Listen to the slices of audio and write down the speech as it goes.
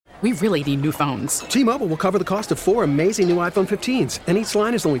We really need new phones. T-Mobile will cover the cost of 4 amazing new iPhone 15s, and each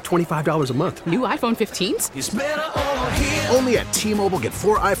line is only $25 a month. New iPhone 15s? It's better over here. Only at T-Mobile, get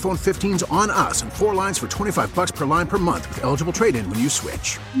 4 iPhone 15s on us and 4 lines for $25 per line per month with eligible trade-in when you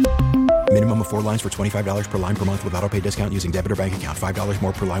switch. Minimum of 4 lines for $25 per line per month with autopay discount using debit or bank account. $5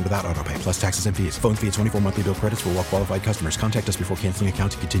 more per line without autopay, plus taxes and fees. Phone fee at 24 monthly bill credits for well-qualified customers. Contact us before canceling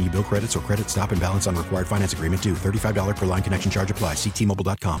account to continue bill credits or credit stop and balance on required finance agreement due. $35 per line connection charge applies. See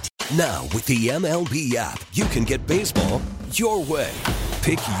T-Mobile.com. Now, with the MLB app, you can get baseball your way.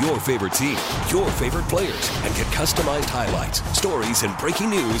 Pick your favorite team, your favorite players, and get customized highlights, stories, and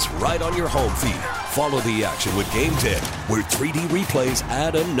breaking news right on your home feed. Follow the action with Game Day, where 3D replays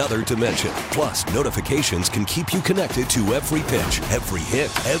add another dimension. Plus, notifications can keep you connected to every pitch, every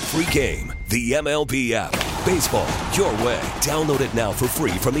hit, every game. The MLB app. Baseball your way. Download it now for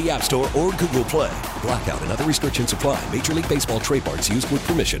free from the App Store or Google Play. Blackout and other restrictions apply. Major League Baseball trademarks used with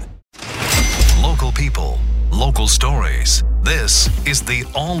permission. Local people, local stories. This is the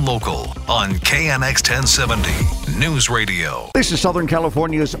All Local on KNX 1070 News Radio. This is Southern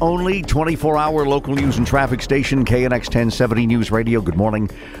California's only 24-hour local news and traffic station, KNX 1070 News Radio. Good morning.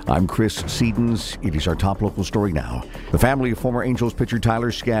 I'm Chris Sedens. It is our top local story now. The family of former Angels pitcher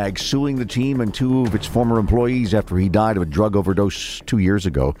Tyler Skaggs suing the team and 2 of its former employees after he died of a drug overdose 2 years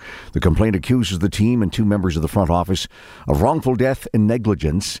ago. The complaint accuses the team and 2 members of the front office of wrongful death and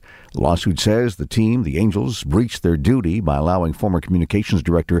negligence. The lawsuit says the team, the Angels, breached their duty by allowing former communications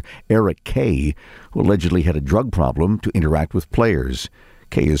director Eric Kay, who allegedly had a drug problem, to interact with players.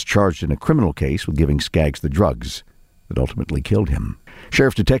 Kay is charged in a criminal case with giving Skaggs the drugs that ultimately killed him.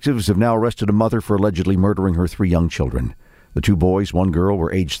 Sheriff's detectives have now arrested a mother for allegedly murdering her 3 young children. The 2 boys, 1 girl,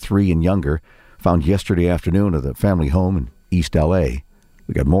 were aged 3 and younger, found yesterday afternoon at the family home in East L.A.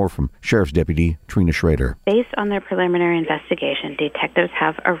 We got more from Sheriff's Deputy Trina Schrader. Based on their preliminary investigation, detectives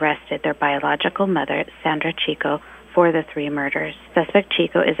have arrested their biological mother, Sandra Chico, for the 3 murders. Suspect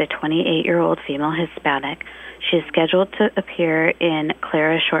Chico is a 28-year-old female Hispanic. She is scheduled to appear in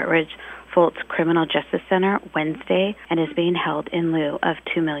Clara Shortridge Foltz Criminal Justice Center Wednesday and is being held in lieu of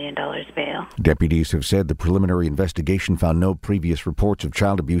 $2 million bail. Deputies have said the preliminary investigation found no previous reports of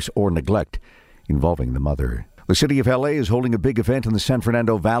child abuse or neglect involving the mother. The city of L.A. is holding a big event in the San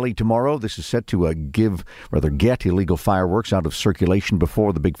Fernando Valley tomorrow. This is set to get illegal fireworks out of circulation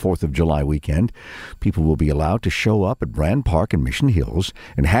before the big 4th of July weekend. People will be allowed to show up at Brand Park in Mission Hills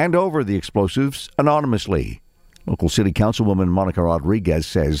and hand over the explosives anonymously. Local City Councilwoman Monica Rodriguez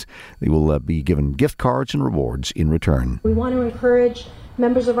says they will be given gift cards and rewards in return. We want to encourage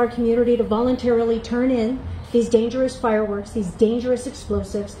members of our community to voluntarily turn in these dangerous fireworks, these dangerous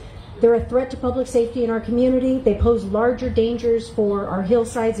explosives. They're a threat to public safety in our community. They pose larger dangers for our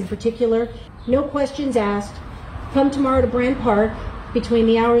hillsides in particular. No questions asked. Come tomorrow to Brand Park between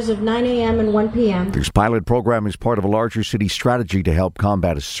the hours of 9 a.m. and 1 p.m. This pilot program is part of a larger city strategy to help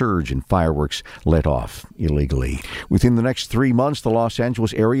combat a surge in fireworks let off illegally. Within the next 3 months, the Los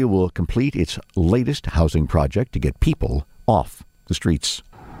Angeles area will complete its latest housing project to get people off the streets.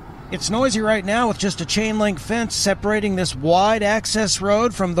 It's noisy right now with just a chain-link fence separating this wide access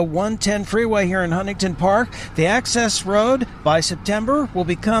road from the 110 freeway here in Huntington Park. The access road, by September, will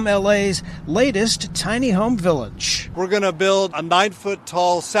become LA's latest tiny home village. We're going to build a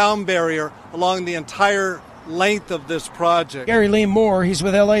 9-foot-tall sound barrier along the entire length of this project. Gary Lee Moore, he's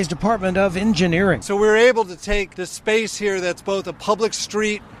with LA's Department of Engineering. So we're able to take this space here that's both a public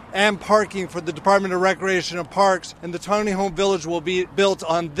street and parking for the Department of Recreation and Parks, and the tiny home village will be built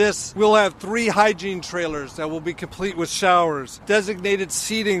on this. We'll have 3 hygiene trailers that will be complete with showers, designated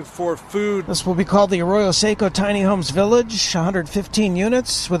seating for food. This will be called the Arroyo Seco Tiny Homes Village, 115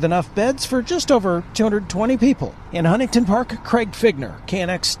 units with enough beds for just over 220 people. In Huntington Park, Craig Figner,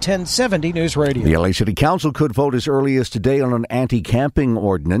 KNX 1070 News Radio. The LA City Council could vote as early as today on an anti-camping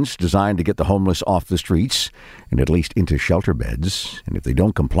ordinance designed to get the homeless off the streets and at least into shelter beds. And if they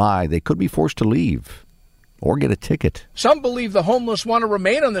don't comply, they could be forced to leave or get a ticket. Some believe the homeless want to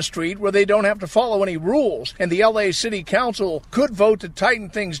remain on the street where they don't have to follow any rules, and the LA City Council could vote to tighten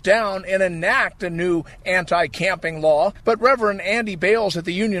things down and enact a new anti-camping law. But Reverend Andy Bales at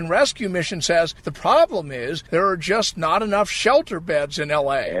the Union Rescue Mission says the problem is there are just not enough shelter beds in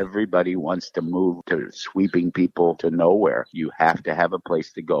LA. Everybody wants to move to sweeping people to nowhere. You have to have a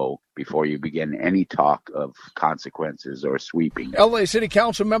place to go before you begin any talk of consequences or sweeping. LA City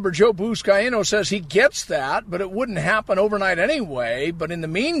Council member Joe Buscaino says he gets that, that, but it wouldn't happen overnight anyway. But in the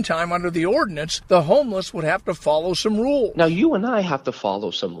meantime, under the ordinance, the homeless would have to follow some rules. Now, you and I have to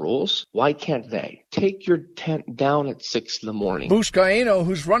follow some rules. Why can't they? Take your tent down at 6 in the morning. Buscaino,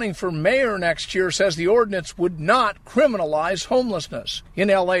 who's running for mayor next year, says the ordinance would not criminalize homelessness. In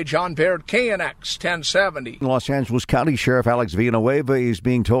L.A., John Baird, KNX 1070. Los Angeles County Sheriff Alex Villanueva is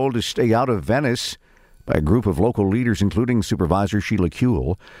being told to stay out of Venice by a group of local leaders, including Supervisor Sheila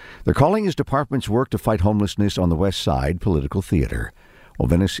Kuehl. They're calling his department's work to fight homelessness on the West Side political theater. Well,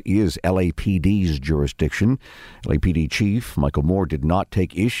 Venice is LAPD's jurisdiction. LAPD Chief Michael Moore did not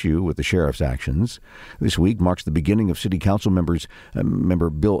take issue with the sheriff's actions. This week marks the beginning of City Council member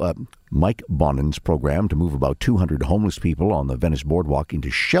Mike Bonin's program to move about 200 homeless people on the Venice Boardwalk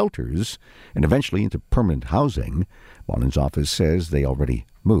into shelters and eventually into permanent housing. Bonin's office says they already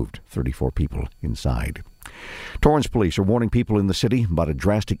moved 34 people inside. Torrance police are warning people in the city about a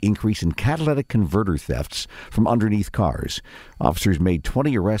drastic increase in catalytic converter thefts from underneath cars. Officers made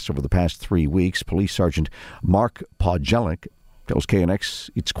 20 arrests over the past 3 weeks. Police Sergeant Mark Podjelic tells KNX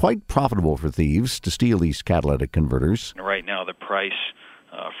it's quite profitable for thieves to steal these catalytic converters. Right now, the price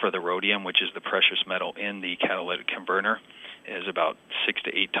for the rhodium, which is the precious metal in the catalytic converter, is about 6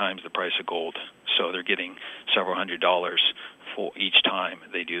 to 8 times the price of gold. So they're getting several $100s for each time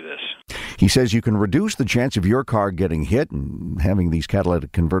they do this. He says you can reduce the chance of your car getting hit and having these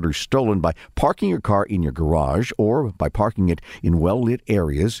catalytic converters stolen by parking your car in your garage or by parking it in well-lit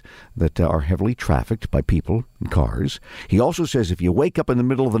areas that are heavily trafficked by people and cars. He also says if you wake up in the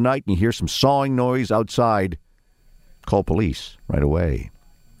middle of the night and you hear some sawing noise outside, call police right away.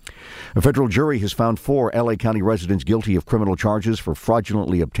 A federal jury has found 4 L.A. County residents guilty of criminal charges for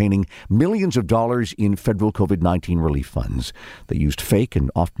fraudulently obtaining millions of dollars in federal COVID-19 relief funds. They used fake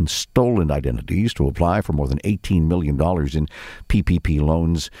and often stolen identities to apply for more than $18 million in PPP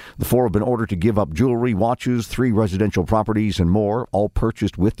loans. The 4 have been ordered to give up jewelry, watches, 3 residential properties, and more, all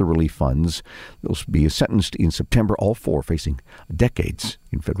purchased with the relief funds. They'll be sentenced in September, all 4 facing decades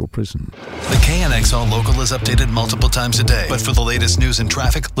in federal prison. The KNX All Local is updated multiple times a day. But for the latest news and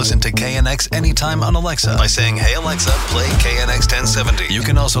traffic, listen to KNX anytime on Alexa by saying, "Hey Alexa, play KNX 1070. You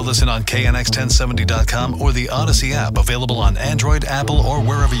can also listen on KNX1070.com or the Odyssey app, available on Android, Apple, or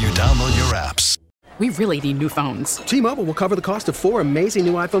wherever you download your apps. We really need new phones. T-Mobile will cover the cost of 4 amazing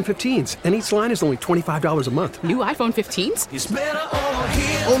new iPhone 15s, and each line is only $25 a month. New iPhone 15s? It's better over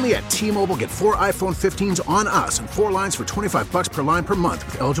here. Only at T-Mobile, get 4 iPhone 15s on us and 4 lines for $25 per line per month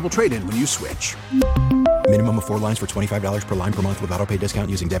with eligible trade-in when you switch. Minimum of 4 lines for $25 per line per month with auto-pay discount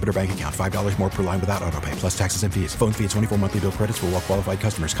using debit or bank account. $5 more per line without auto-pay, plus taxes and fees. Phone fee at 24 monthly bill credits for well-qualified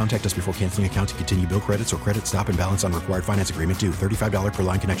customers. Contact us before canceling account to continue bill credits or credit stop and balance on required finance agreement due. $35 per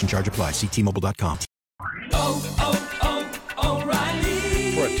line connection charge applies. See T-Mobile.com.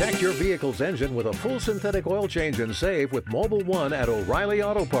 O'Reilly. Protect your vehicle's engine with a full synthetic oil change and save with Mobil 1 at O'Reilly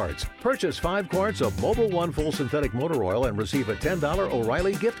Auto Parts. Purchase 5 quarts of Mobil 1 full synthetic motor oil and receive a $10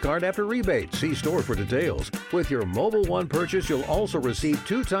 O'Reilly gift card after rebate. See store for details. With your Mobil 1 purchase, you'll also receive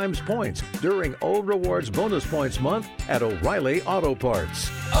 2 times points during O Rewards Bonus Points Month at O'Reilly Auto Parts.